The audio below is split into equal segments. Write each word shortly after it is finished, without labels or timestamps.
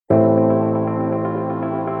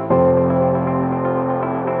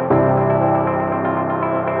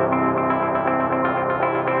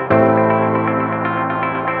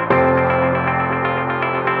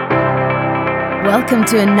Welcome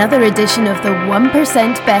to another edition of the 1%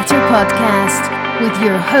 Better podcast with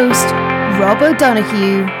your host, Rob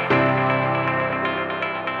O'Donoghue.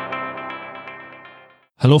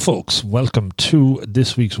 Hello folks, welcome to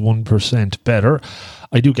this week's 1% Better.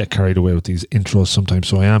 I do get carried away with these intros sometimes,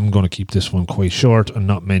 so I am going to keep this one quite short and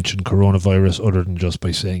not mention coronavirus other than just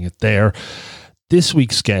by saying it there. This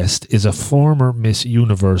week's guest is a former Miss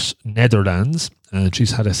Universe Netherlands, and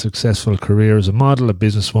she's had a successful career as a model, a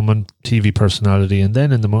businesswoman, TV personality, and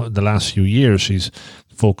then in the last few years she's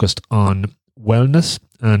focused on wellness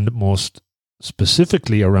and most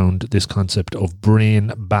specifically around this concept of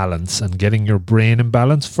brain balance and getting your brain in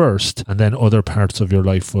balance first, and then other parts of your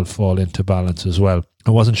life will fall into balance as well.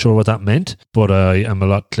 I wasn't sure what that meant, but I am a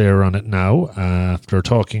lot clearer on it now after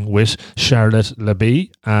talking with Charlotte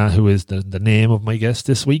Labee, who is the name of my guest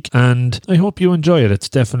this week. And I hope you enjoy it. It's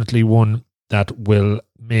definitely one that will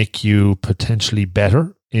make you potentially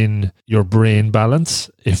better in your brain balance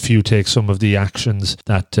if you take some of the actions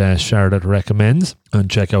that Charlotte recommends. And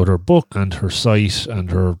check out her book and her site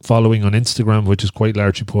and her following on Instagram, which is quite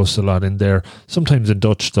large. She posts a lot in there, sometimes in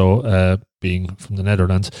Dutch though, being from the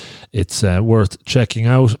Netherlands. It's worth checking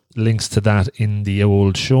out. Links to that in the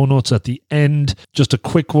old show notes at the end. Just a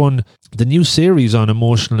quick one. The new series on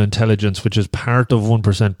emotional intelligence, which is part of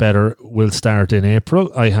 1% Better, will start in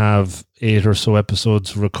April. I have 8 or so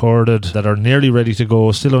episodes recorded that are nearly ready to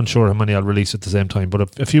go. Still unsure how many I'll release at the same time,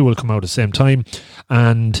 but a few will come out at the same time.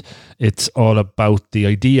 And it's all about the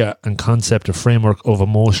idea and concept, a framework of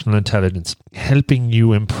emotional intelligence, helping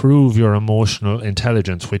you improve your emotional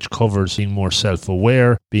intelligence, which covers being more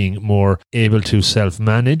self-aware, being more able to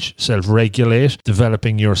self-manage, self-regulate,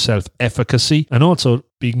 developing your self-efficacy, and also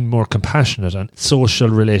being more compassionate and social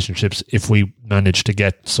relationships. If we manage to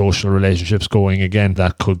get social relationships going again,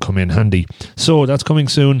 that could come in handy. So that's coming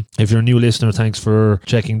soon. If you're a new listener, thanks for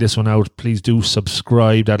checking this one out. Please do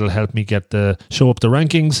subscribe. That'll help me get the show up the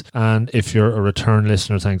rankings. And if you're a return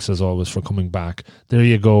listener, thanks as always for coming back. There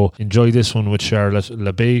you go. Enjoy this one with Charlotte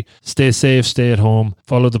Labee. Stay safe, stay at home,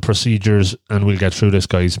 follow the procedures, and we'll get through this,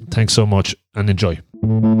 guys. Thanks so much and enjoy.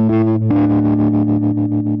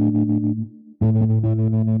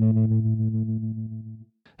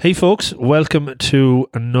 Hey folks, welcome to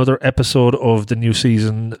another episode of the new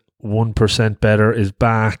season. 1% Better is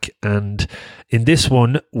back, and in this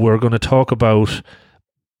one we're going to talk about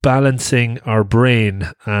balancing our brain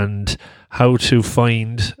and how to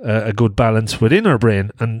find a good balance within our brain,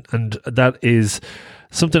 and that is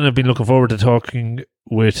something I've been looking forward to talking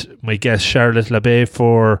with my guest Charlotte Labee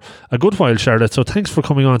for a good while. Charlotte, so thanks for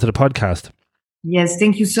coming on to the podcast. Yes,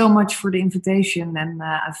 thank you so much for the invitation, and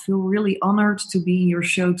I feel really honored to be in your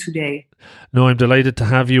show today. No, I'm delighted to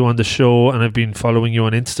have you on the show, and I've been following you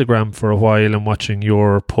on Instagram for a while and watching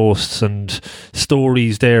your posts and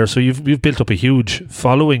stories there. So you've built up a huge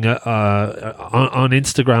following on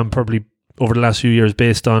Instagram, probably over the last few years,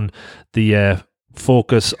 based on the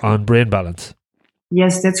focus on brain balance.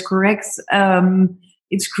 Yes, that's correct.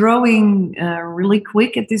 It's growing really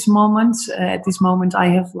quick at this moment. At this moment, I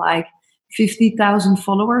have like 50,000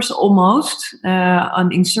 followers almost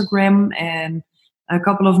on Instagram, and a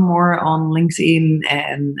couple of more on LinkedIn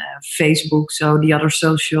and Facebook, so the other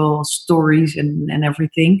social stories and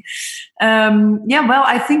everything. Well,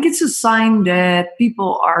 I think it's a sign that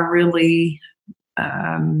people are really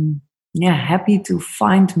happy to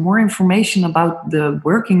find more information about the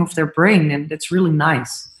working of their brain, and that's really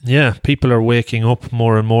nice. Yeah, people are waking up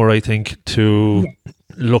more and more, I think, to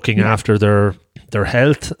looking after their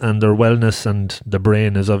health and their wellness, and the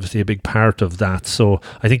brain is obviously a big part of that. So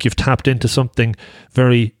I think you've tapped into something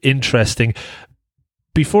very interesting.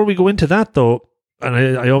 Before we go into that though, and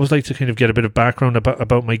I always like to kind of get a bit of background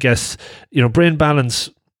about my guests, brain balance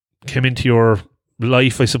came into your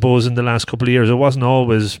life, I suppose, in the last couple of years. It wasn't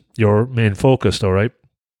always your main focus though, right?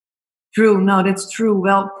 True, no, that's true.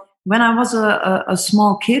 Well, when I was a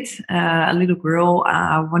small kid, a little girl,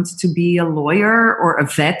 I wanted to be a lawyer or a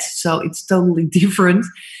vet, so it's totally different.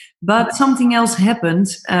 But something else happened,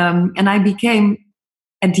 and I became,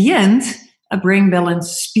 at the end, a brain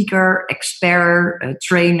balance speaker, expert, a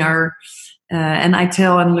trainer, and I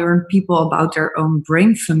tell and learn people about their own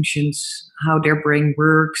brain functions, how their brain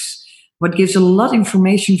works, what gives a lot of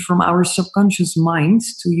information from our subconscious mind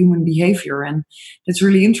to human behavior, and that's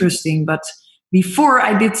really interesting. But before,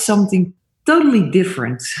 I did something totally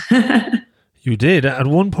different. You did. At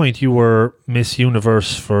one point, you were Miss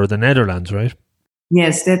Universe for the Netherlands, right?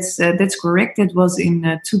 Yes, that's correct. It was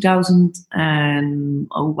in 2000 and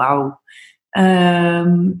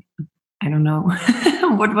I don't know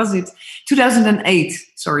what was it, 2008.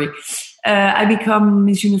 Sorry, I became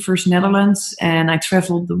Miss Universe Netherlands, and I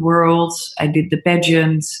traveled the world. I did the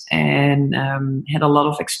pageant and had a lot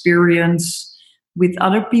of experience with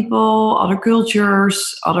other people, other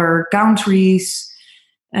cultures, other countries.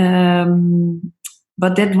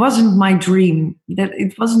 But that wasn't my dream. That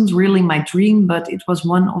it wasn't really my dream, but it was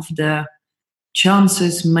one of the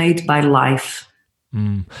chances made by life.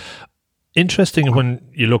 Mm. Interesting when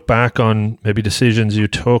you look back on maybe decisions you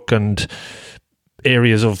took and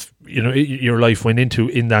areas of your life went into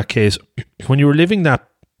in that case. When you were living that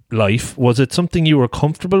life, was it something you were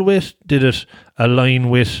comfortable with? Did it align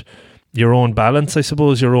with your own balance, I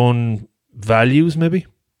suppose, your own values maybe?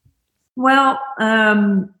 Well,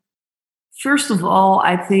 first of all,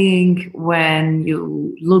 I think when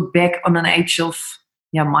you look back on an age of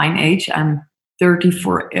mine age, I'm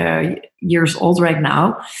 34 years old right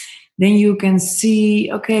now, then you can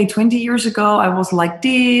see, okay, 20 years ago, I was like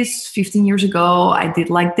this, 15 years ago, I did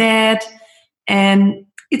like that. And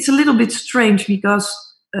it's a little bit strange because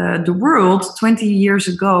the world 20 years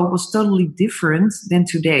ago was totally different than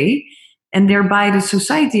today. And thereby the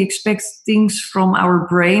society expects things from our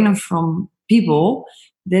brain and from people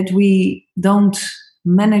that we don't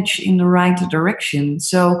manage in the right direction.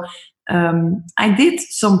 So I did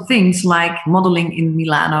some things like modeling in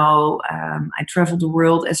Milano. I traveled the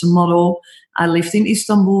world as a model. I lived in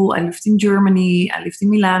Istanbul. I lived in Germany. I lived in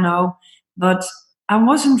Milano. But I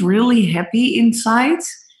wasn't really happy inside,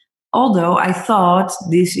 although I thought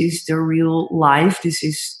this is the real life. This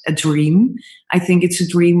is a dream. I think it's a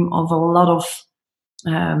dream of a lot of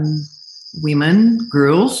women,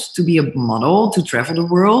 girls, to be a model, to travel the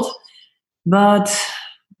world. But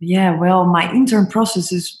my internal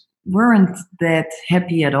processes weren't that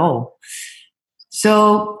happy at all.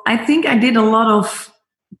 So I think I did a lot of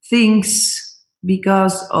things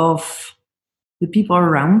because of the people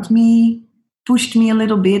around me pushed me a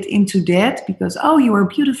little bit into that because, you are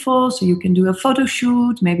beautiful, so you can do a photo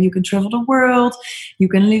shoot, maybe you can travel the world, you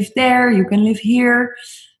can live there, you can live here.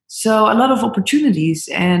 So a lot of opportunities.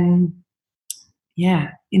 And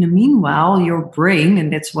in the meanwhile, your brain,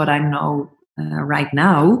 and that's what I know right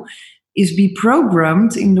now, is be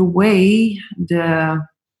programmed in the way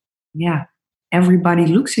everybody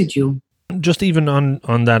looks at you. Just even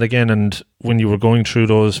on that again, and when you were going through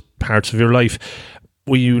those parts of your life,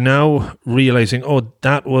 were you now realizing,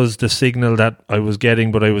 that was the signal that I was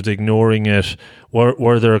getting, but I was ignoring it?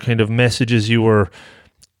 Were there kind of messages you were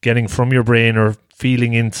getting from your brain or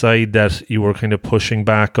feeling inside that you were kind of pushing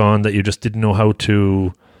back on that you just didn't know how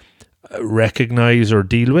to recognize or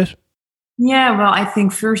deal with? Yeah, well, I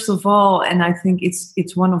think first of all, and I think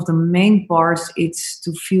it's one of the main parts, it's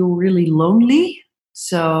to feel really lonely.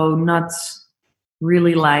 So not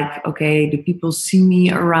really like, okay, the people see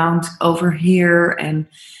me around over here and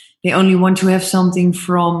they only want to have something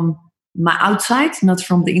from my outside, not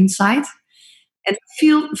from the inside. And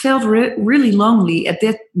felt really lonely at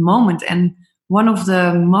that moment. And one of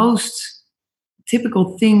the most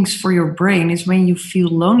typical things for your brain is when you feel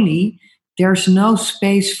lonely, there's no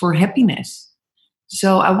space for happiness.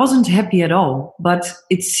 So I wasn't happy at all, but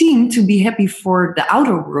it seemed to be happy for the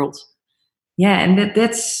outer world. Yeah, and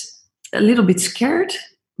that's a little bit scared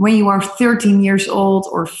when you are 13 years old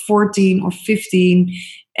or 14 or 15.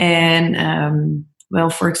 And,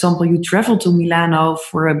 for example, you travel to Milano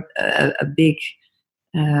for a big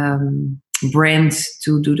brand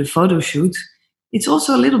to do the photo shoot. It's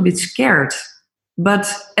also a little bit scared. But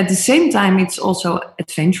at the same time, it's also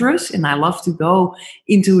adventurous, and I love to go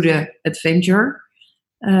into the adventure.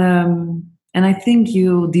 And I think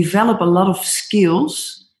you develop a lot of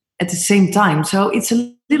skills at the same time. So it's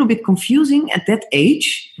a little bit confusing at that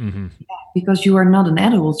age because you are not an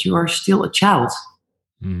adult, you are still a child.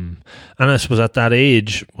 And I suppose at that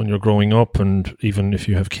age, when you're growing up, and even if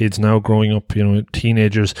you have kids now growing up,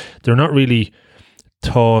 teenagers, they're not really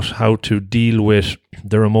taught how to deal with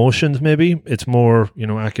their emotions. Maybe it's more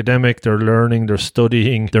academic, they're learning, they're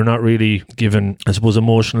studying, they're not really given, I suppose,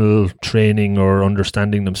 emotional training or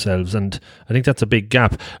understanding themselves. And I think that's a big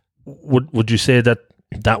gap. Would you say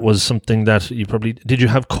that was something that you probably did? You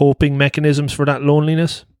have coping mechanisms for that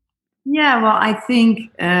loneliness? Yeah, well, I think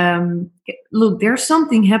look, there's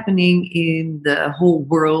something happening in the whole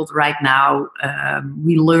world right now.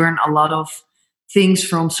 We learn a lot of things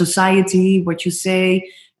from society, what you say,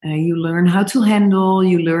 you learn how to handle,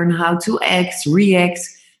 you learn how to react,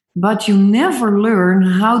 but you never learn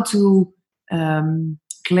how to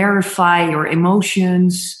clarify your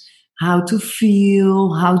emotions, how to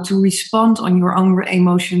feel, how to respond on your own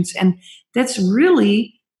emotions. And that's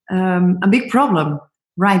really a big problem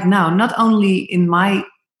right now, not only in my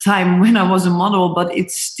time when I was a model, but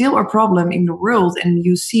it's still a problem in the world. And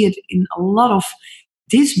you see it in a lot of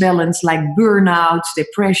disbalance, like burnouts,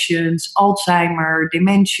 depressions, Alzheimer,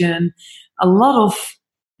 dementia, a lot of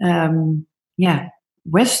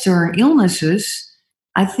Western illnesses.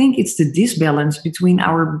 I think it's the disbalance between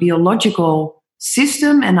our biological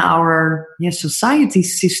system and our society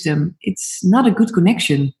system. It's not a good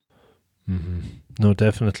connection. Mm-hmm. No,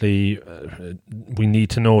 definitely. We need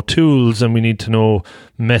to know tools and we need to know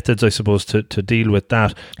methods, I suppose, to deal with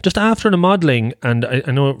that. Just after the modelling, and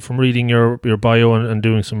I know from reading your bio and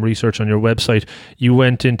doing some research on your website, you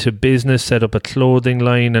went into business, set up a clothing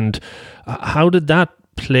line. And how did that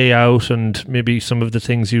play out, and maybe some of the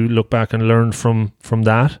things you look back and learn from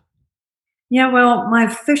that? Yeah, well, my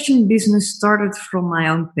fashion business started from my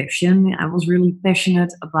own passion. I was really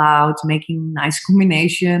passionate about making nice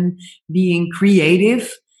combination, being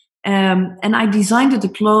creative. And I designed the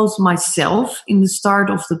clothes myself in the start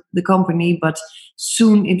of the company, but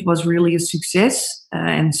soon it was really a success.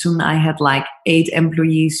 And soon I had like 8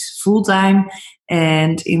 employees full time.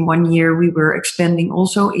 And in 1 year, we were expanding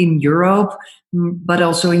also in Europe, but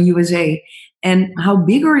also in USA. And how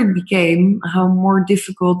bigger it became, how more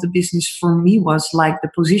difficult the business for me was, like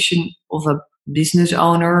the position of a business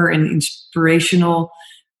owner, an inspirational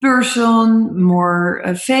person, more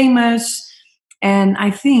famous. And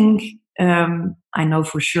I think, I know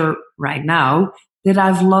for sure right now that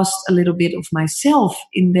I've lost a little bit of myself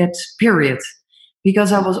in that period,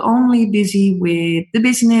 because I was only busy with the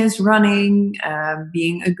business running,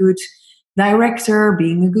 being a good director,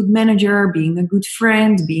 being a good manager, being a good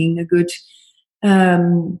friend, being a good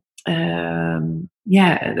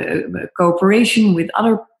cooperation with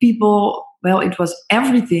other people. Well, it was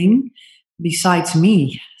everything besides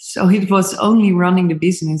me. So it was only running the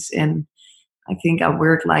business. And I think I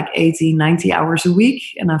worked like 80, 90 hours a week,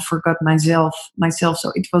 and I forgot myself.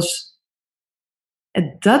 So it was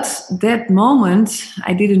at that moment,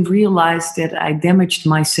 I didn't realize that I damaged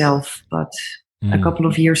myself. But a couple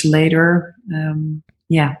of years later,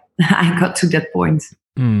 I got to that point.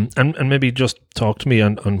 And maybe just talk to me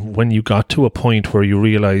on when you got to a point where you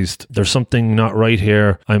realized there's something not right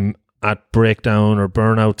here. I'm at breakdown or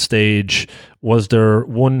burnout stage. Was there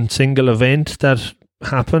one single event that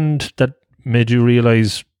happened that made you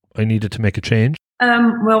realize I needed to make a change?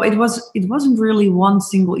 Well, it wasn't really one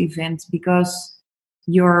single event, because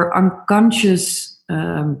your unconscious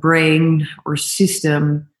brain or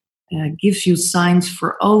system gives you signs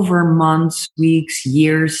for over months, weeks,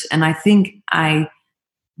 years. And I think my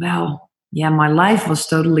life was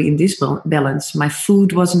totally in disbalance. My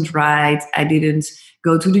food wasn't right. I didn't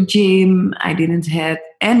go to the gym. I didn't have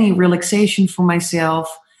any relaxation for myself.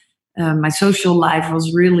 My social life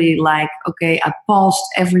was really like, okay, I paused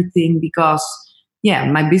everything because,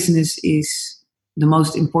 my business is the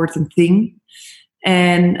most important thing.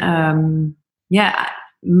 And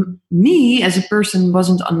me as a person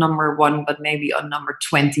wasn't on number 1, but maybe on number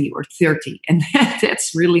 20 or 30. And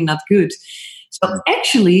that's really not good. So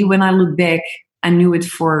actually, when I look back, I knew it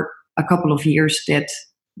for a couple of years that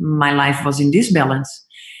my life was in disbalance.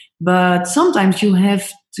 But sometimes you have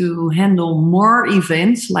to handle more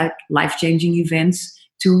events, like life-changing events,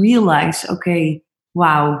 to realize, okay,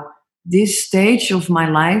 wow, this stage of my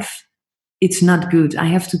life, it's not good. I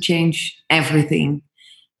have to change everything.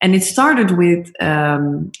 And it started with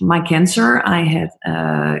my cancer. I had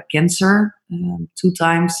cancer 2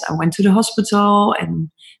 times. I went to the hospital and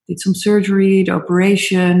did some surgery, the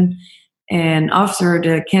operation. And after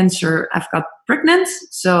the cancer, I've got pregnant.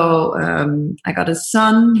 So I got a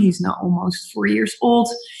son. He's now almost 4 years old.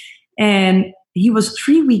 And he was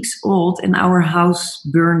 3 weeks old, and our house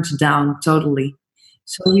burned down totally.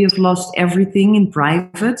 So we have lost everything in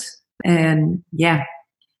private. And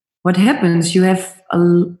what happens? You have a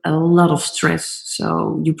lot of stress.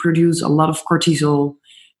 So you produce a lot of cortisol,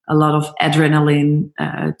 a lot of adrenaline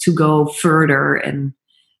to go further. And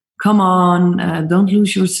come on, don't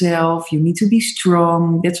lose yourself. You need to be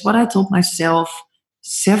strong. That's what I told myself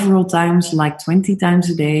several times, like 20 times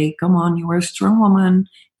a day. Come on, you are a strong woman.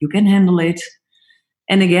 You can handle it.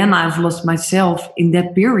 And again, I've lost myself in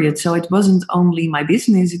that period. So it wasn't only my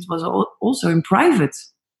business, it was also in private.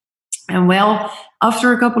 And well,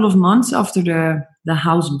 after a couple of months, after the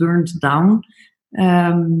house burned down,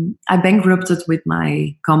 I bankrupted with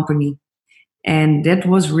my company. And that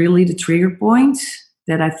was really the trigger point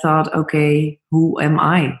that I thought, okay, who am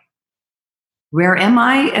I? Where am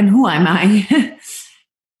I and who am I?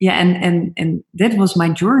 And that was my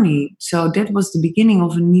journey. So that was the beginning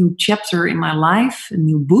of a new chapter in my life, a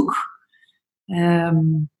new book.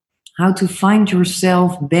 How to find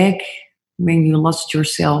yourself back when you lost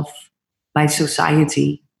yourself by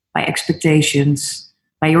society. by expectations,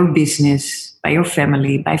 by your business, by your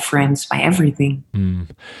family, by friends, by everything.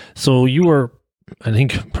 So you were, I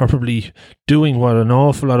think, probably doing what an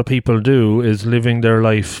awful lot of people do, is living their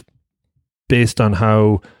life based on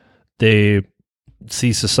how they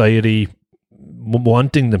see society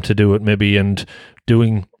wanting them to do it, maybe, and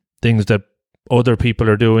doing things that other people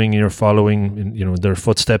are doing, and you're following, their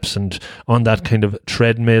footsteps, and on that kind of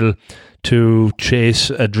treadmill to chase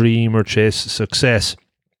a dream or chase success.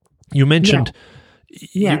 You mentioned,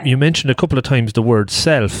 you mentioned a couple of times the word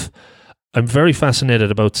self. I'm very fascinated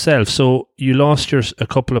about self. So you lost a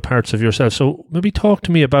couple of parts of yourself. So maybe talk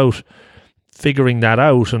to me about figuring that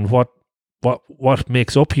out, and what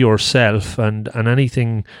makes up yourself, and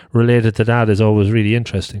anything related to that is always really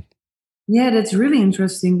interesting. Yeah, that's really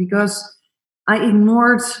interesting, because I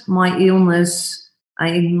ignored my illness, I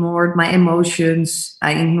ignored my emotions,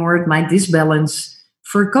 I ignored my disbalance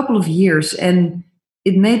for a couple of years, and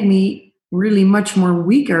it made me really much more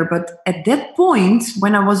weaker. But at that point,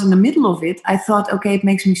 when I was in the middle of it, I thought, okay, it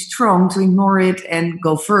makes me strong to ignore it and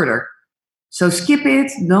go further. So skip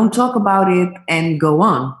it, don't talk about it, and go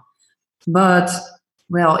on. But,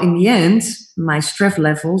 well, in the end, my stress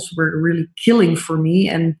levels were really killing for me,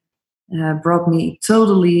 and brought me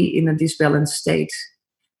totally in a disbalanced state.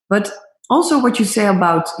 But also what you say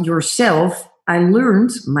about yourself, I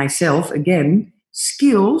learned myself, again,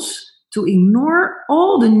 skills to ignore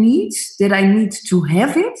all the needs that I need to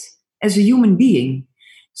have it as a human being.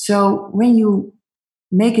 So when you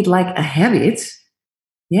make it like a habit,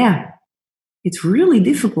 it's really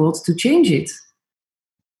difficult to change it.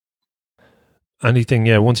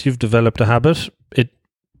 Once you've developed a habit,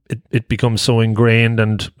 it becomes so ingrained,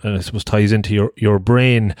 and I suppose ties into your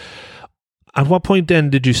brain. At what point then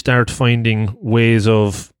did you start finding ways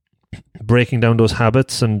of breaking down those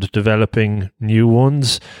habits and developing new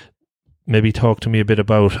ones? Maybe talk to me a bit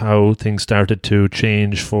about how things started to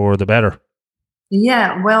change for the better.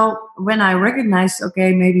 Yeah, well, when I recognized,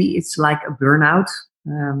 okay, maybe it's like a burnout.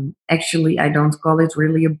 Actually, I don't call it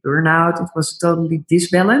really a burnout. It was totally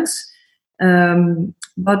disbalance.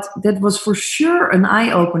 But that was for sure an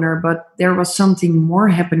eye-opener, but there was something more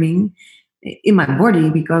happening in my body,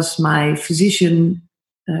 because my physical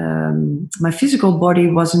body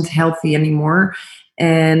wasn't healthy anymore.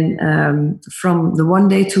 And from the one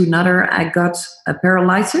day to another, I got a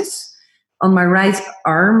paralysis on my right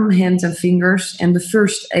arm, hand and fingers, and the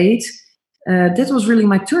first aid. That was really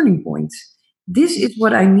my turning point. This is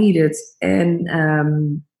what I needed. And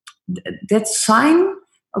that sign,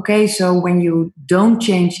 okay, so when you don't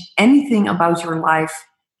change anything about your life,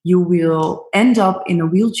 you will end up in a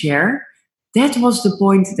wheelchair. That was the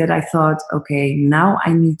point that I thought, okay, now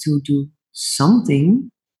I need to do something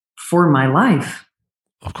for my life.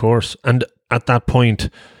 Of course. And at that point,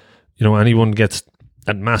 anyone gets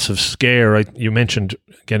that massive scare. You mentioned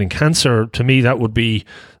getting cancer. To me, that would be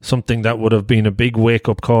something that would have been a big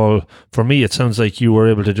wake-up call. For me, it sounds like you were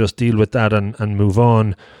able to just deal with that and move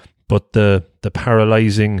on. But the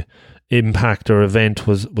paralyzing impact or event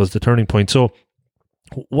was the turning point. So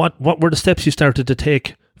what were the steps you started to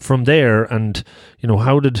take from there? And,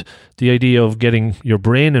 how did the idea of getting your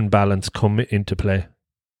brain in balance come into play?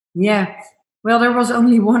 Yeah, well, there was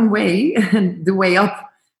only one way, the way up,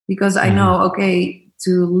 because I know, okay,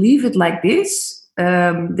 to leave it like this,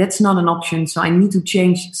 that's not an option. So I need to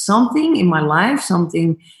change something in my life,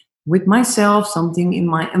 something with myself, something in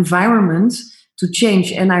my environment to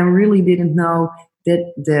change. And I really didn't know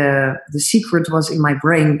that the secret was in my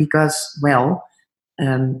brain, because, well,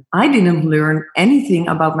 I didn't learn anything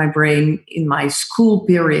about my brain in my school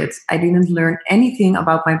period. I didn't learn anything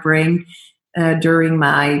about my brain during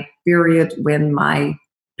my period when my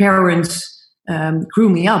parents grew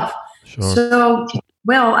me up. Sure. So,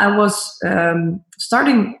 well, I was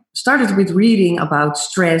started with reading about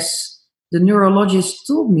stress. The neurologist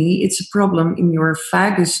told me it's a problem in your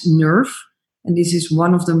vagus nerve, and this is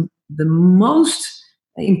one of the most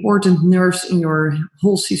important nerves in your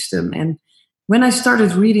whole system. And when I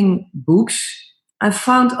started reading books, I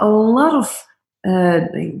found a lot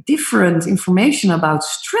of different information about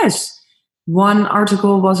stress. One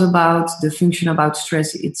article was about the function about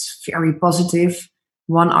stress. It's very positive.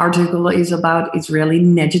 One article is about it's really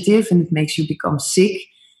negative and it makes you become sick.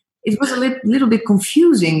 It was a little bit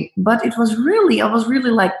confusing, but I was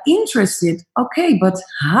really like interested. Okay, but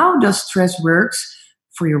how does stress works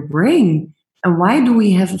for your brain? And why do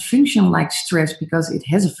we have a function like stress? Because it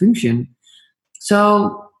has a function.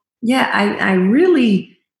 So yeah,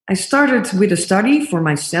 I started with a study for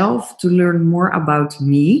myself to learn more about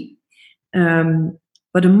me.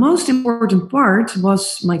 But the most important part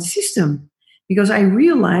was my system, because I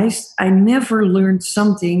realized I never learned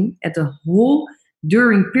something at the whole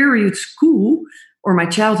during period school or my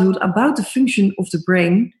childhood about the function of the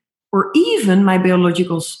brain or even my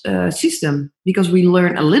biological system, because we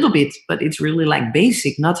learn a little bit, but it's really like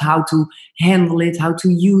basic, not how to handle it, how to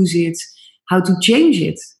use it, how to change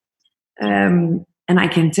it. And I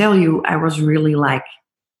can tell you, I was really like,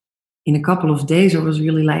 in a couple of days, I was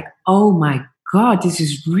really like, oh my God, this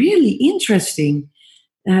is really interesting.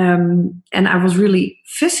 And I was really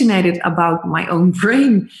fascinated about my own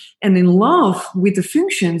brain and in love with the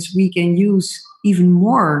functions we can use even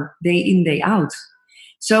more day in, day out.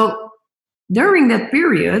 So during that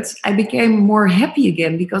period, I became more happy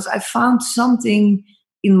again because I found something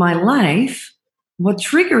in my life what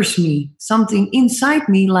triggers me, something inside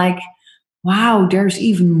me like, wow, there's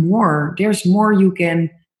even more. There's more you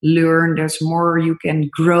can learn. There's more you can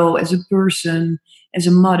grow as a person, as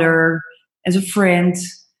a mother, as a friend.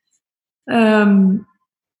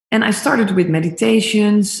 And I started with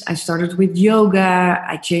meditations. I started with yoga.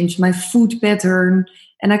 I changed my food pattern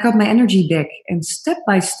and I got my energy back. And step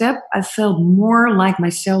by step, I felt more like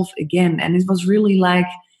myself again. And it was really like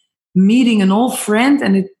meeting an old friend.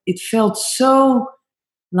 And it felt so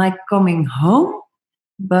like coming home.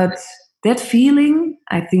 But that feeling,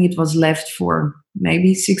 I think it was left for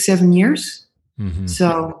maybe 6-7 years. Mm-hmm.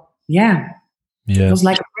 So yeah, it was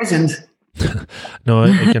like a present. No,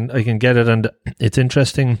 I can get it, and it's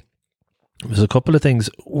interesting. There's a couple of things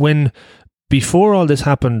when before all this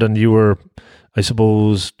happened, and you were, I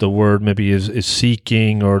suppose the word maybe is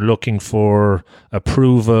seeking or looking for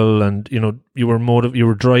approval, and you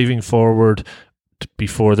were driving forward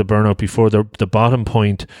before the burnout, before the bottom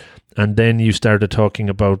point, and then you started talking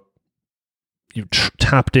about you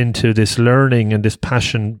tapped into this learning and this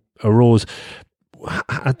passion arose.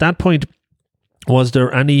 At that point, was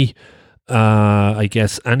there any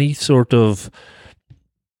any sort of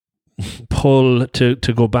pull to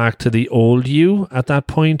go back to the old you at that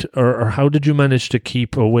point, or how did you manage to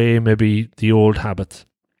keep away maybe the old habits?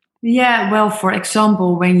 Yeah, well, for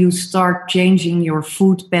example, when you start changing your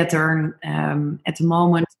food pattern at the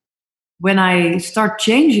moment, when I start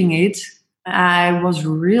changing it, I was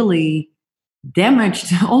really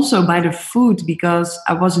damaged also by the food because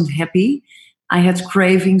I wasn't happy. I had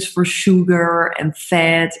cravings for sugar and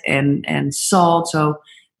fat and salt. So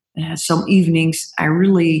some evenings,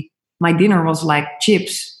 my dinner was like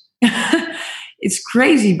chips. It's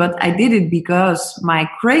crazy, but I did it because my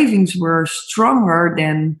cravings were stronger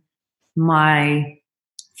than my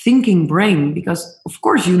thinking brain. Because, of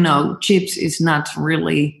course, chips is not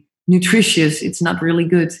really nutritious. It's not really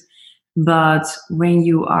good. But when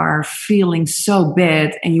you are feeling so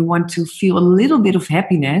bad and you want to feel a little bit of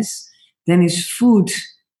happiness, then food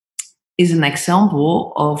is an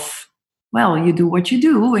example of, well, you do what you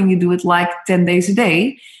do and you do it like 10 days a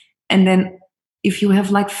day. And then if you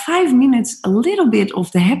have like 5 minutes, a little bit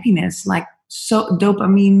of the happiness, like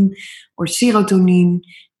dopamine or serotonin,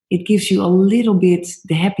 it gives you a little bit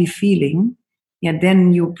the happy feeling. Yeah,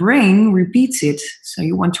 then your brain repeats it. So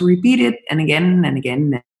you want to repeat it and again and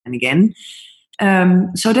again and again.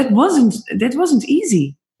 So that wasn't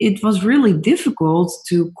easy. It was really difficult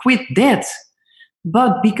to quit that.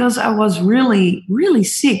 But because I was really, really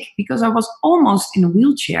sick, because I was almost in a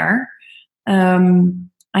wheelchair,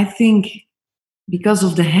 I think because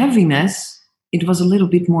of the heaviness, it was a little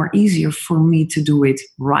bit more easier for me to do it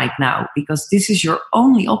right now, because this is your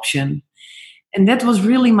only option. And that was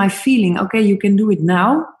really my feeling. Okay, you can do it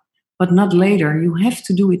now, but not later. You have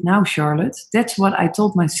to do it now, Charlotte. That's what I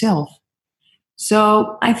told myself.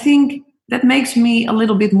 So I think that makes me a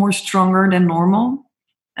little bit more stronger than normal.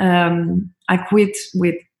 I quit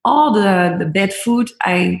with all the bad food.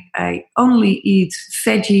 I only eat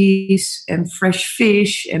veggies and fresh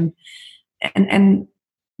fish and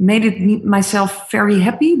made it myself very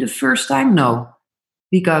happy the first time. No,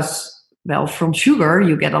 because, well, from sugar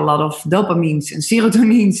you get a lot of dopamines and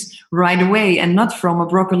serotonins right away, and not from a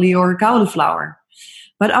broccoli or a cauliflower.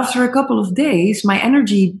 But after a couple of days, my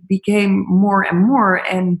energy became more and more,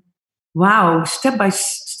 and wow, step by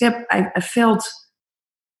step, I felt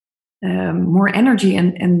more energy,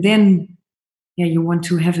 and then, yeah, you want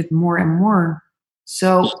to have it more and more.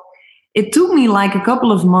 So it took me like a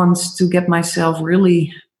couple of months to get myself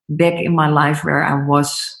really back in my life where I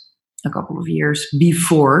was a couple of years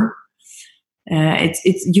before. It's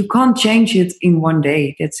you can't change it in one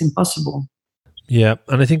day. That's impossible. Yeah,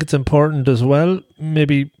 and I think it's important as well,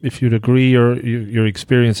 maybe if you'd agree, or your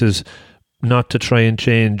experience is not to try and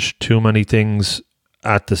change too many things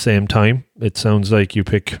at the same time. It sounds like you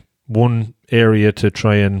pick one area to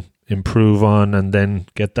try and improve on and then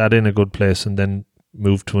get that in a good place and then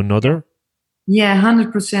move to another. Yeah,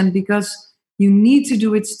 100%, because you need to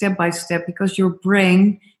do it step by step, because your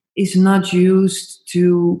brain is not used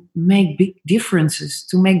to make big differences,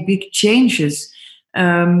 to make big changes.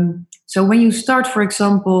 So when you start, for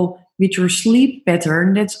example, with your sleep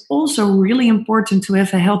pattern, that's also really important to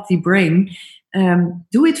have a healthy brain.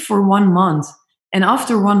 Do it for 1 month. And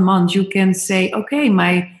after 1 month, you can say, okay,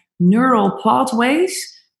 my neural pathways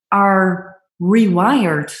are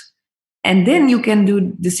rewired, and then you can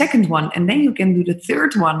do the second one, and then you can do the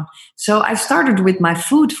third one. So I started with my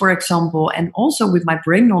food, for example, and also with my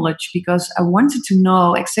brain knowledge, because I wanted to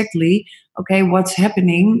know exactly, okay, what's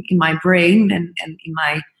happening in my brain and in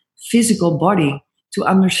my physical body, to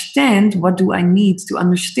understand what do I need, to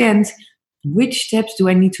understand which steps do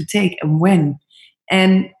I need to take and when.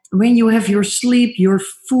 And when you have your sleep, your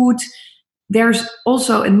food, there's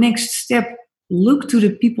also a next step. Look to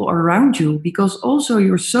the people around you, because also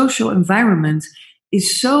your social environment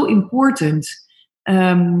is so important.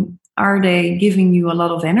 Are they giving you a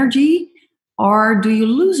lot of energy, or do you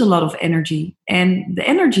lose a lot of energy? And the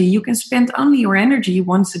energy, you can spend only your energy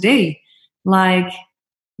once a day. Like,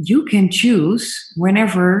 you can choose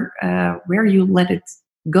whenever, where you let it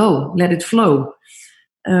go, let it flow.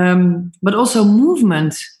 But also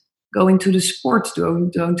movement, going to the sport,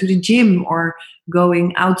 going to the gym, or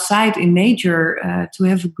going outside in nature, to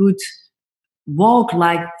have a good walk,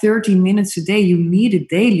 like 30 minutes a day. You need it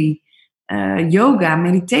daily. Yoga,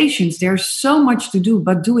 meditations, there's so much to do,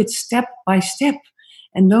 but do it step by step.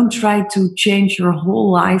 And don't try to change your whole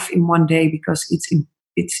life in one day, because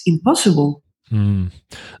it's impossible. Mm.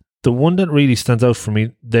 The one that really stands out for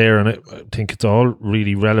me there, and I think it's all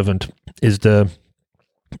really relevant, is the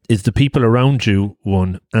people around you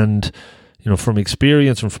one. And from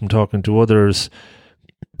experience and from talking to others,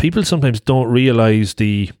 people sometimes don't realize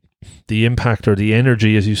the impact or the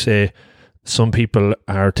energy, as you say, some people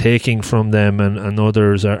are taking from them, and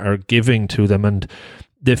others are giving to them, and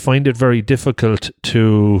they find it very difficult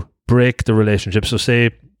to break the relationship. So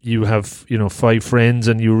say you have 5 friends,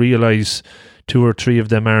 and you realize 2 or 3 of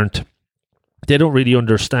them they don't really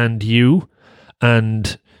understand you,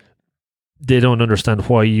 and they don't understand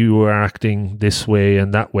why you are acting this way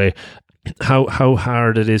and that way. How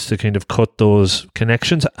hard it is to kind of cut those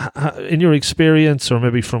connections, in your experience, or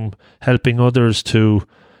maybe from helping others to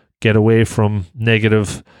get away from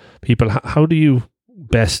negative people. How do you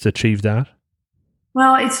best achieve that?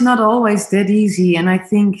 Well, it's not always that easy. And I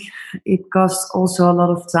think it costs also a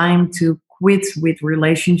lot of time to quit with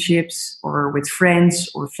relationships, or with friends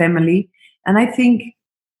or family. And I think,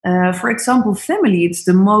 for example, family, it's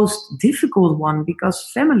the most difficult one,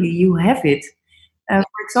 because family, you have it.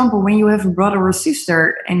 For example, when you have a brother or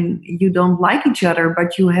sister and you don't like each other,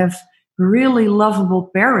 but you have really lovable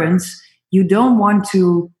parents, you don't want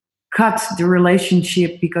to cut the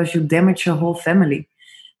relationship because you damage your whole family.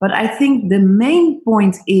 But I think the main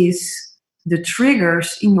point is the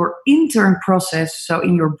triggers in your internal process, so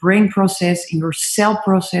in your brain process, in your cell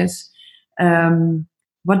process.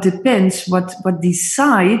 What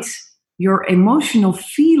decides your emotional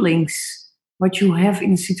feelings, what you have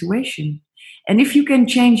in a situation. And if you can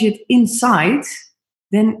change it inside,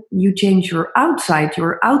 then you change your outside,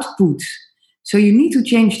 your output. So you need to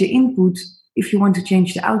change the input if you want to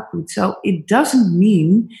change the output. So it doesn't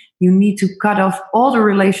mean you need to cut off all the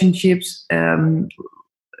relationships,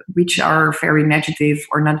 which are very negative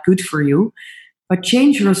or not good for you, but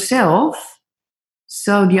change yourself,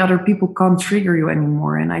 so the other people can't trigger you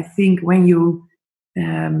anymore. And I think when you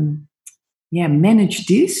manage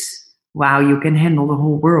this, wow, you can handle the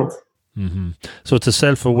whole world. Mm-hmm. So it's a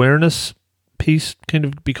self-awareness piece, kind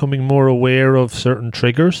of becoming more aware of certain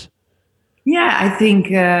triggers. Yeah, I think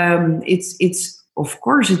it's of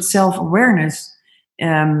course it's self-awareness.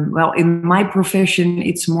 Well, in my profession,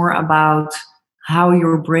 it's more about how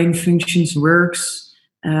your brain functions, works,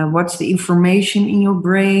 what's the information in your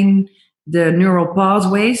brain, the neural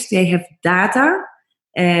pathways. They have data,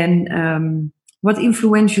 and what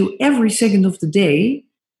influence you every second of the day,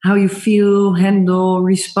 how you feel, handle,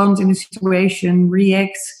 respond in a situation,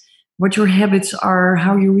 react, what your habits are,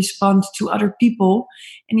 how you respond to other people.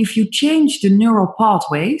 And if you change the neural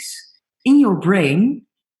pathways in your brain,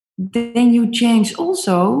 then you change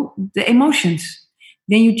also the emotions.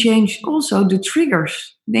 Then you change also the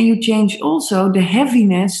triggers. Then you change also the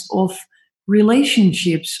heaviness of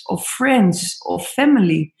relationships, of friends, of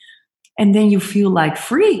family. And then you feel like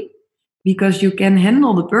free, because you can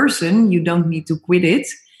handle the person. You don't need to quit it.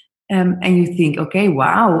 And you think, okay,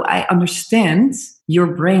 wow, I understand your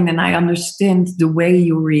brain, and I understand the way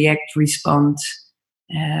you react, respond.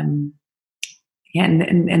 And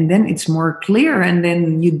then it's more clear, and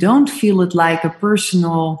then you don't feel it like a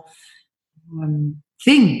personal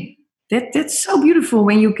thing. That's so beautiful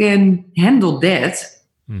when you can handle that.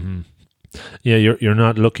 Mm-hmm. Yeah, you're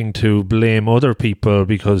not looking to blame other people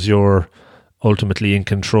because you're ultimately in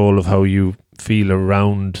control of how you feel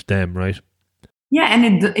around them, right? Yeah,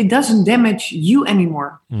 and it doesn't damage you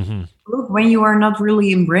anymore. Mm-hmm. Look, when you are not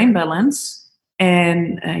really in brain balance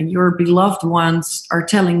and your beloved ones are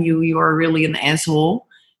telling you are really an asshole,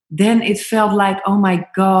 then it felt like, oh my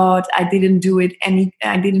God, I didn't do it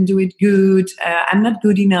good. I'm not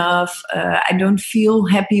good enough. I don't feel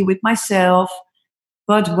happy with myself.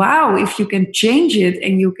 But wow, if you can change it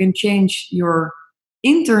and you can change your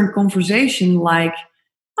intern conversation, like,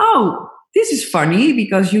 oh, this is funny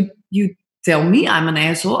because you tell me I'm an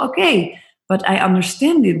asshole. Okay, but I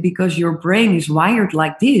understand it because your brain is wired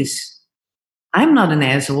like this. I'm not an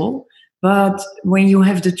asshole. But when you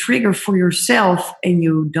have the trigger for yourself and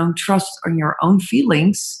you don't trust on your own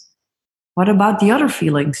feelings, what about the other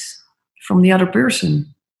feelings from the other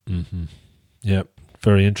person? Mm-hmm. Yeah,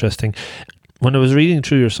 very interesting. When I was reading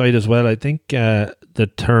through your site as well, I think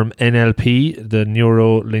the term NLP, the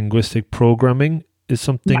neuro-linguistic programming, is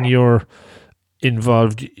something you're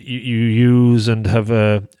involved, you use and have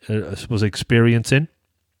I suppose, experience in.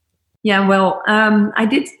 Yeah, well, I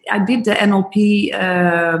did the NLP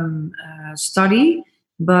study,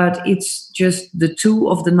 but it's just the 2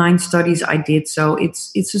 of the 9 studies I did. So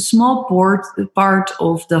it's a small part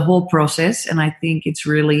of the whole process, and I think it's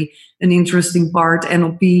really an interesting part,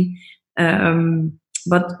 NLP.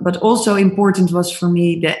 But also important was for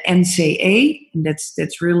me the NCA, and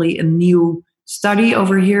that's really a new study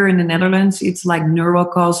over here in the Netherlands. It's like neural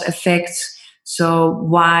cause effects. So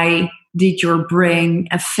why did your brain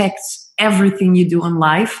affect everything you do in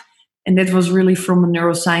life? And that was really from a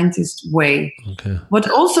neuroscientist way. Okay. What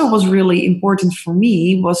also was really important for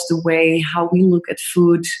me was the way how we look at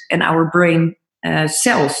food and our brain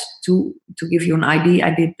cells. To give you an idea,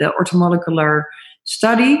 I did the orthomolecular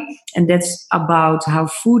study, and that's about how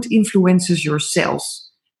food influences your cells.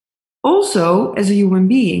 Also, as a human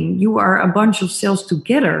being, you are a bunch of cells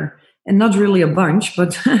together, and not really a bunch,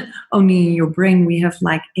 but only in your brain we have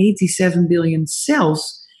like 87 billion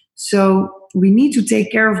cells. So we need to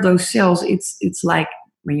take care of those cells. It's like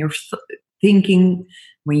when you're thinking,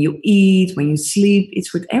 when you eat, when you sleep,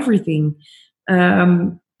 it's with everything.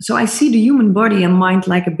 So I see the human body and mind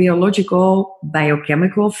like a biological,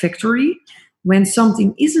 biochemical factory. When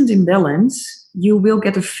something isn't in balance, you will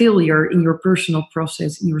get a failure in your personal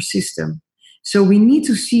process, in your system. So we need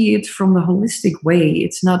to see it from the holistic way.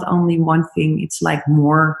 It's not only one thing, it's like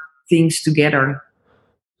more things together.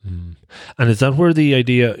 Mm. And is that where the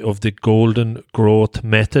idea of the golden growth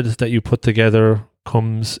method that you put together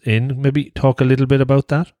comes in? Maybe talk a little bit about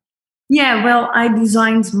that. Yeah, well, I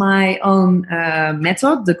designed my own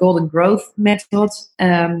method, the Golden Growth method,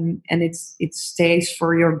 and it stays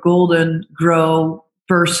for your golden grow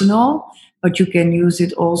personal, but you can use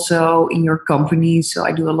it also in your company. So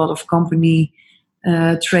I do a lot of company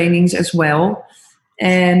trainings as well,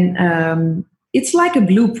 and it's like a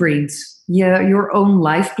blueprint, yeah, your own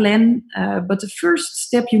life plan. But the first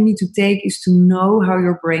step you need to take is to know how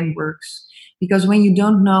your brain works. Because when you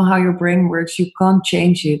don't know how your brain works, you can't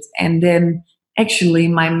change it. And then actually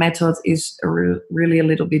my method is really a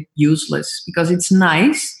little bit useless because it's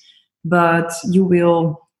nice, but you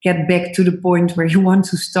will get back to the point where you want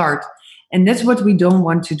to start. And that's what we don't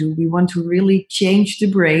want to do. We want to really change the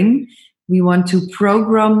brain. We want to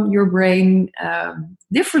program your brain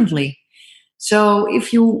differently. So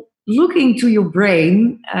if you look into your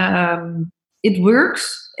brain, it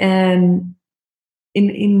works, and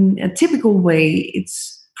in a typical way,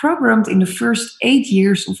 it's programmed in the first 8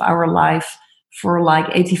 years of our life for like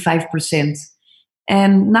 85%.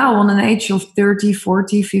 And now on an age of 30,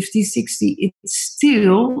 40, 50, 60, it's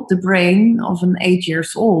still the brain of an 8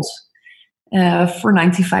 years old for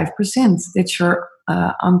 95%. That's your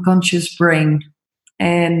unconscious brain.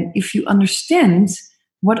 And if you understand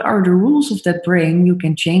what are the rules of that brain, you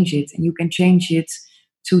can change it. And you can change it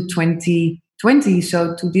to 2020,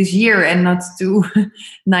 so to this year, and not to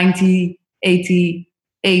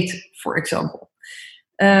 1988, for example.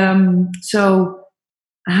 So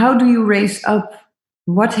how do you raise up?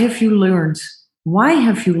 What have you learned? Why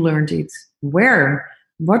have you learned it? Where?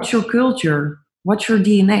 What's your culture? What's your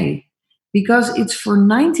DNA? Because it's for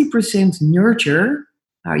 90% nurture,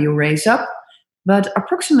 how you raise up, but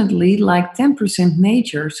approximately like 10%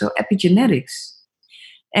 nature, so epigenetics.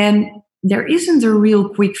 And there isn't a real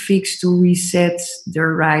quick fix to reset the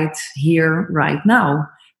right here, right now.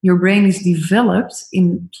 Your brain is developed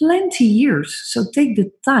in plenty years. So take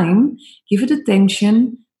the time, give it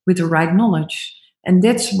attention with the right knowledge. And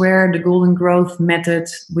that's where the Golden Growth Method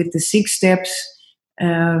with the 6 steps,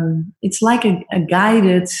 it's like a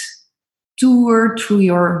guided tour through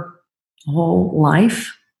your whole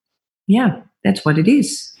life. Yeah, that's what it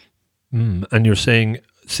is. And you're saying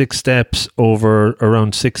 6 steps over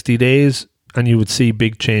around 60 days and you would see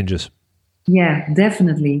big changes. Yeah,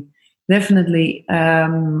 definitely. Definitely.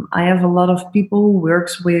 I have a lot of people who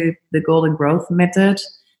works with the Golden Growth Method.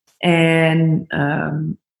 And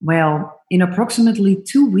in approximately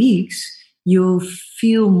 2 weeks, you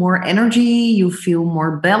feel more energy, you feel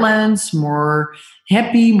more balanced, more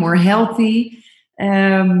happy, more healthy.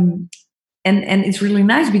 And it's really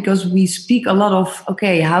nice because we speak a lot of,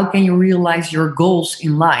 okay, how can you realize your goals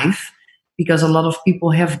in life? Because a lot of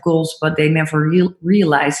people have goals, but they never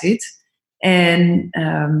realize it. And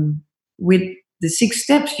with the 6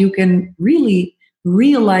 steps, you can really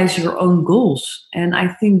realize your own goals. And I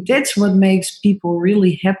think that's what makes people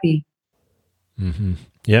really happy. Mm-hmm.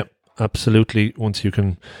 Yep, absolutely. Once you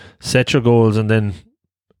can set your goals and then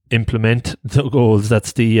implement the goals,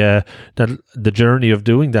 that's the journey of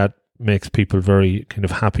doing that makes people very kind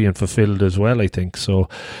of happy and fulfilled as well, I think. So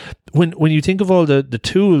when you think of all the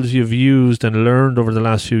tools you've used and learned over the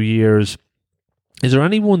last few years, is there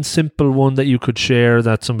any one simple one that you could share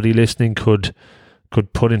that somebody listening could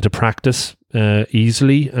put into practice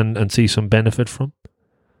easily and see some benefit from?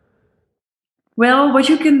 Well, what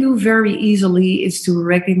you can do very easily is to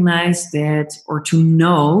recognize that, or to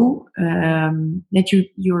know that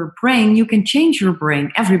your brain, you can change your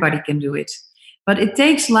brain. Everybody can do it. But it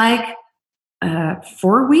takes like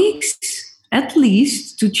 4 weeks at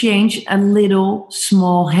least to change a little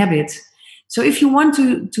small habit. So if you want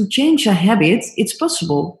to change a habit, it's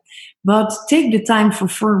possible. But take the time for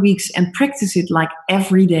 4 weeks and practice it like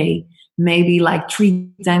every day, maybe like 3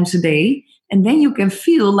 times a day. And then you can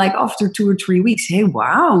feel like after 2 or 3 weeks, hey,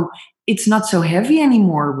 wow, it's not so heavy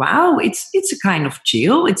anymore. Wow, it's a kind of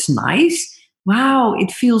chill. It's nice. Wow,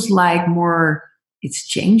 it feels like more, it's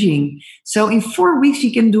changing. So in 4 weeks,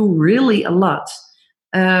 you can do really a lot.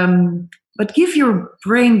 But give your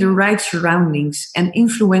brain the right surroundings and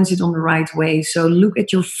influence it on the right way. So look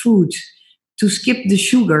at your food. To skip the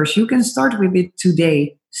sugars, you can start with it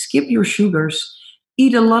today. Skip your sugars.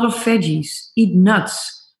 Eat a lot of veggies. Eat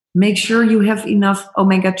nuts. Make sure you have enough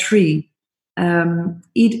omega-3.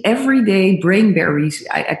 Eat every day brain berries.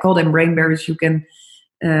 I call them brain berries. You can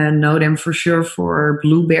know them for sure for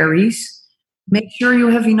blueberries. Make sure you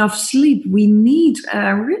have enough sleep. We need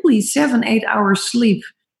really 7-8 hours sleep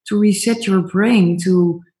to reset your brain,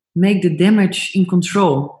 to make the damage in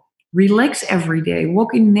control. Relax every day.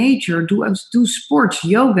 Walk in nature. Do sports,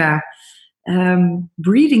 yoga,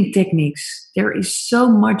 breathing techniques. There is so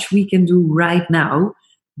much we can do right now,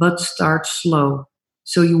 but start slow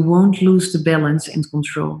so you won't lose the balance and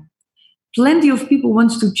control. Plenty of people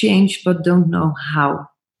want to change but don't know how,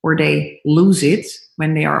 or they lose it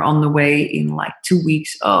when they are on the way in like 2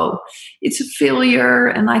 weeks. Oh, it's a failure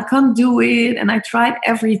and I can't do it and I tried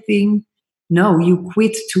everything. No, you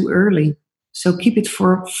quit too early. So keep it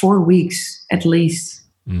for 4 weeks at least.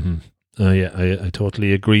 Mm-hmm. Yeah, I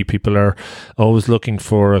totally agree. People are always looking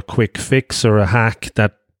for a quick fix or a hack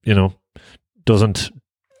that, doesn't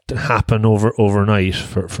happen overnight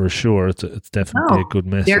for sure. It's definitely a good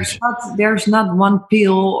message. There's not one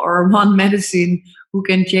pill or one medicine who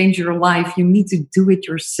can change your life. You need to do it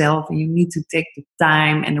yourself, and you need to take the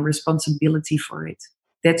time and the responsibility for it.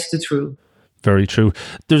 That's the truth. Very true.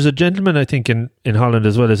 There's a gentleman, I think, in Holland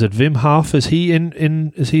as well. Is it Wim Hof? Is he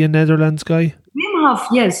is he a Netherlands guy? Wim Hof,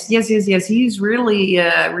 yes. He's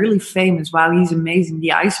really famous. Wow, he's amazing.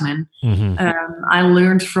 The Iceman. Mm-hmm. I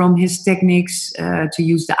learned from his techniques to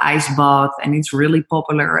use the ice bath, and it's really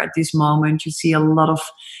popular at this moment. You see a lot of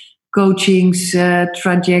coachings,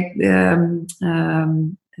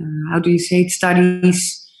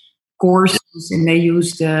 studies, courses, and they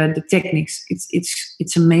use the techniques.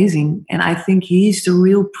 It's amazing, and I think he's the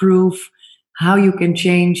real proof how you can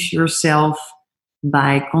change yourself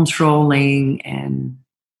by controlling and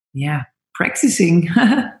practicing.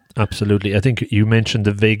 Absolutely. I think you mentioned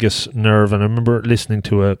the vagus nerve, and I remember listening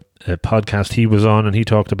to a podcast he was on, and he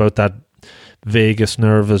talked about that vagus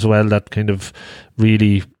nerve as well, that kind of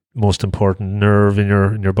really most important nerve in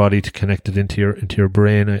your body to connect it into your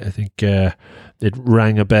brain. I think it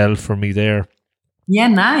rang a bell for me there. Yeah,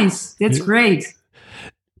 nice. That's great.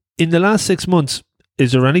 In the last 6 months,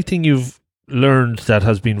 is there anything you've learned that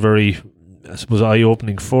has been very, I suppose,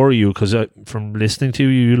 eye-opening for you? Because from listening to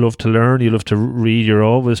you, you love to learn, you love to read, you're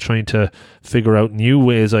always trying to figure out new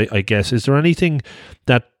ways, I guess. Is there anything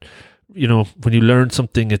that when you learn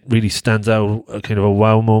something, it really stands out, a kind of a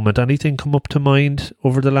wow moment. Anything come up to mind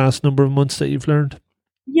over the last number of months that you've learned?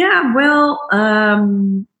 Yeah, well,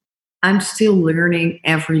 I'm still learning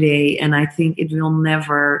every day, and I think it will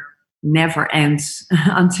never end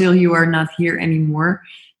until you are not here anymore.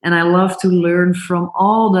 And I love to learn from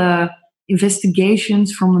all the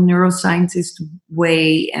investigations from a neuroscientist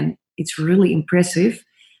way, and it's really impressive.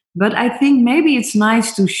 But I think maybe it's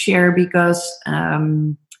nice to share because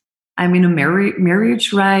I'm in a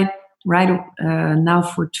marriage right now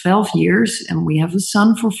for 12 years, and we have a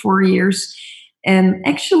son for 4 years. And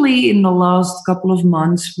actually, in the last couple of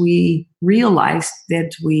months, we realized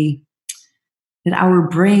that our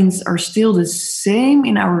brains are still the same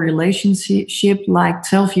in our relationship like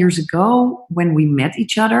 12 years ago when we met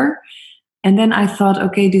each other. And then I thought,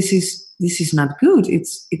 okay, this is not good.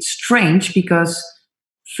 It's strange because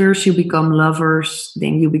first you become lovers,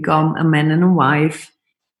 then you become a man and a wife,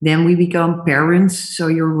 then we become parents. So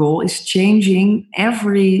your role is changing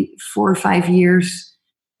every 4 or 5 years.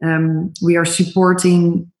 We are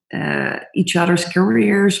supporting each other's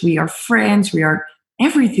careers. We are friends. We are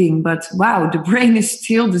everything. But wow, the brain is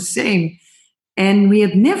still the same. And we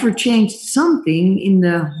have never changed something in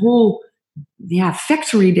the whole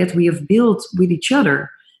factory that we have built with each other.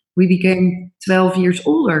 We became 12 years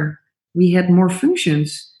older. We had more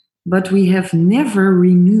functions, but we have never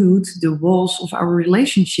renewed the walls of our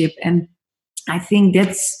relationship. And I think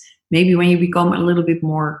that's maybe when you become a little bit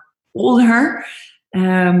more older,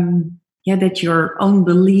 that your own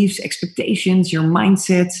beliefs, expectations, your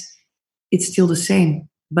mindset, it's still the same.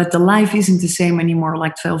 But the life isn't the same anymore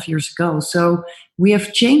like 12 years ago. So we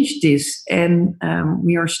have changed this, and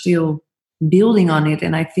we are still building on it.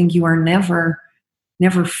 And I think you are never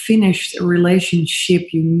finished a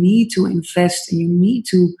relationship. You need to invest and you need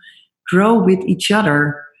to grow with each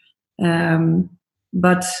other.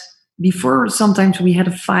 But before, sometimes we had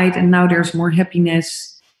a fight, and now there's more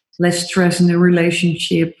happiness, less stress in the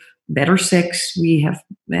relationship, better sex. We have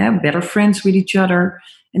better friends with each other,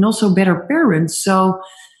 and also better parents. So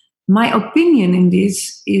my opinion in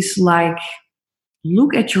this is like,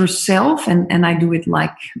 look at yourself, and I do it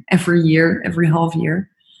like every year, every half year.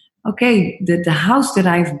 Okay, the house that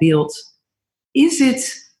I've built, is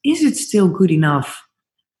it still good enough?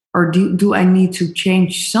 Or do I need to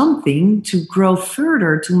change something to grow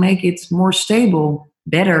further, to make it more stable,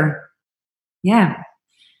 better? Yeah.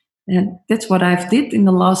 And that's what I've did in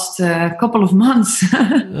the last couple of months.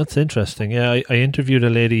 That's interesting. Yeah, I interviewed a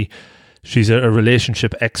lady. She's a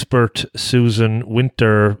relationship expert, Susan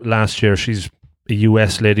Winter, last year. She's a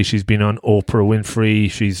US lady. She's been on Oprah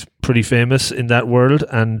Winfrey. She's pretty famous in that world.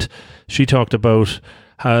 And she talked about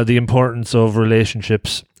the importance of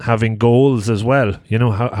relationships having goals as well. You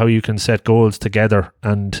know, how you can set goals together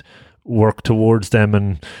and work towards them.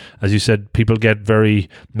 And as you said, people get very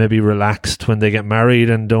maybe relaxed when they get married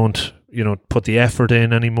and don't, put the effort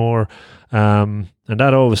in anymore. And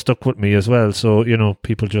that always stuck with me as well. So,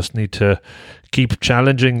 people just need to keep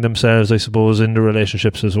challenging themselves, I suppose, in the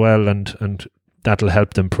relationships as well. And that'll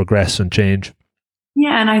help them progress and change.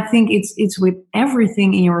 Yeah, and I think it's with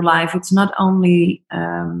everything in your life. It's not only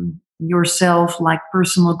yourself, like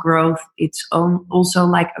personal growth. It's also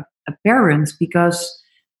like a parent, because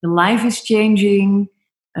the life is changing.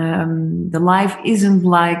 The life isn't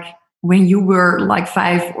like when you were like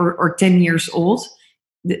 5 or 10 years old.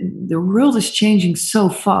 The world is changing so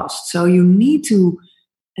fast. So you need to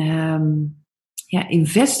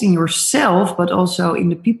invest in yourself, but also in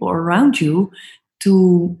the people around you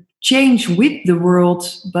to change with the world,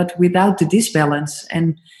 but without the disbalance.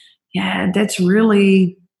 And that's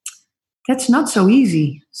not so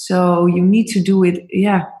easy. So you need to do it,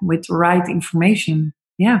 with the right information.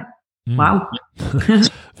 Yeah. Wow.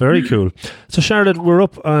 Very cool. So Charlotte, we're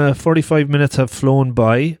up, 45 minutes have flown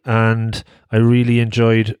by, and I really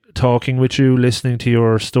enjoyed talking with you, listening to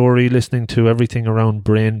your story, listening to everything around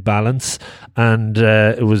brain balance, and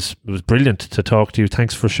it was brilliant to talk to you.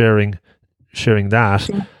 Thanks for sharing that.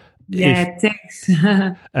 Yeah, thanks.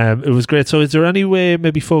 It was great. So is there any way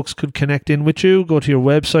maybe folks could connect in with you, go to your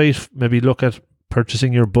website, maybe look at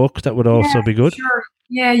purchasing your book? That would also be good. Sure.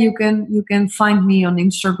 Yeah, you can find me on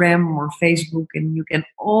Instagram or Facebook, and you can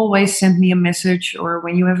always send me a message, or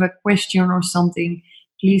when you have a question or something,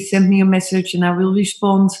 please send me a message and I will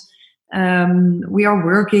respond. We are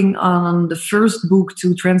working on the first book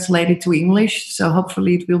to translate it to English, so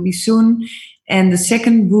hopefully it will be soon. And the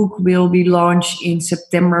second book will be launched in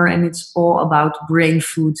September, and it's all about brain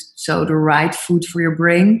food, so the right food for your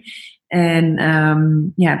brain. And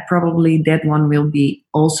probably that one will be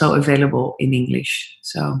also available in English.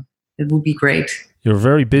 So it would be great. You're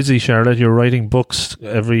very busy, Charlotte. You're writing books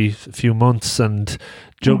every few months and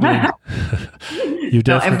juggling. You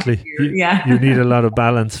definitely you need a lot of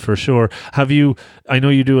balance for sure. I know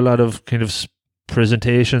you do a lot of kind of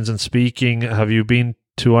presentations and speaking. Have you been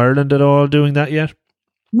to Ireland at all doing that yet?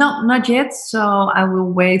 No, not yet. So I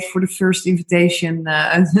will wait for the first invitation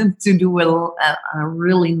to do a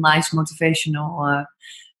really nice motivational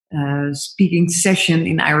speaking session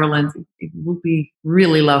in Ireland. It would be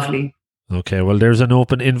really lovely. Okay, well, there's an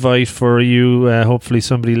open invite for you. Hopefully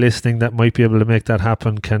somebody listening that might be able to make that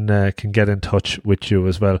happen can get in touch with you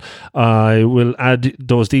as well. I will add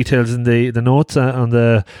those details in the notes on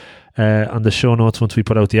the show notes once we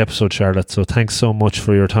put out the episode, Charlotte. So thanks so much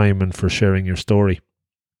for your time and for sharing your story.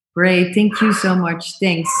 Great. Thank you so much.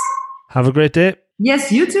 Thanks. Have a great day. Yes,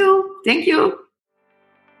 you too. Thank you.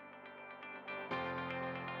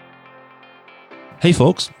 Hey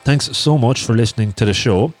folks, thanks so much for listening to the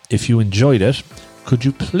show. If you enjoyed it, could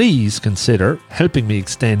you please consider helping me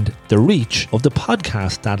extend the reach of the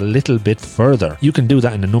podcast that a little bit further? You can do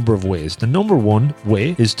that in a number of ways. The number one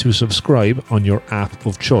way is to subscribe on your app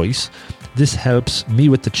of choice. This helps me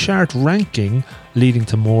with the chart ranking, leading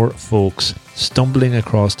to more folks stumbling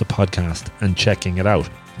across the podcast and checking it out.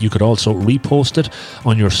 You could also repost it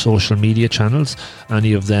on your social media channels.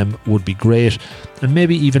 Any of them would be great. And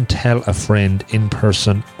maybe even tell a friend in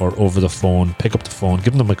person or over the phone. Pick up the phone,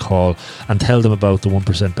 give them a call and tell them about the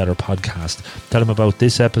 1% Better podcast. Tell them about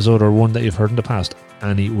this episode or one that you've heard in the past.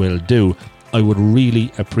 Any will do. I would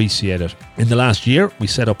really appreciate it. In the last year, we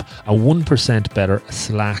set up a 1% Better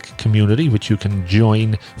Slack community, which you can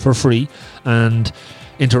join for free and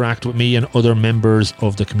interact with me and other members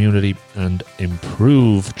of the community and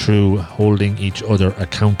improve through holding each other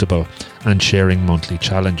accountable and sharing monthly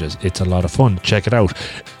challenges. It's a lot of fun. Check it out.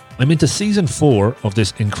 I'm into season 4 of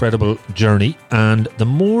this incredible journey, and the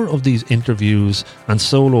more of these interviews and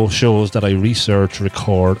solo shows that I research,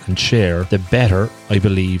 record and share, the better I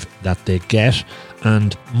believe that they get,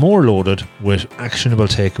 and more loaded with actionable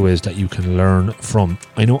takeaways that you can learn from.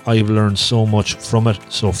 I know I've learned so much from it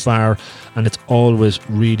so far, and it's always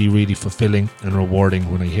really, really fulfilling and rewarding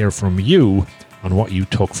when I hear from you on what you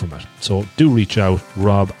took from it. So do reach out,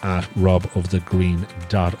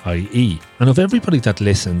 rob@robofthegreen.ie. And of everybody that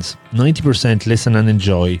listens, 90% listen and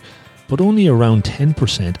enjoy, but only around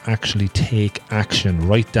 10% actually take action,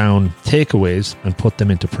 write down takeaways and put them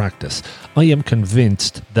into practice. I am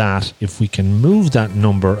convinced that if we can move that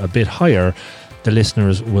number a bit higher, the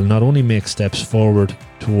listeners will not only make steps forward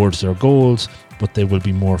towards their goals, but they will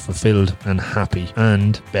be more fulfilled and happy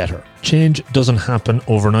and better. Change doesn't happen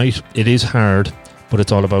overnight. It is hard, but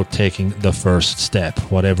it's all about taking the first step,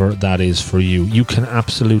 whatever that is for you. You can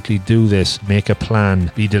absolutely do this. Make a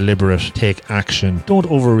plan, be deliberate, take action. Don't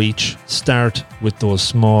overreach. Start with those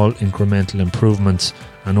small incremental improvements,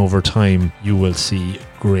 and over time you will see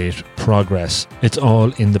great progress. It's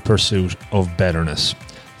all in the pursuit of betterness.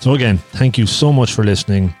 So again, thank you so much for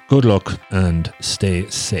listening. Good luck and stay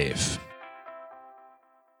safe.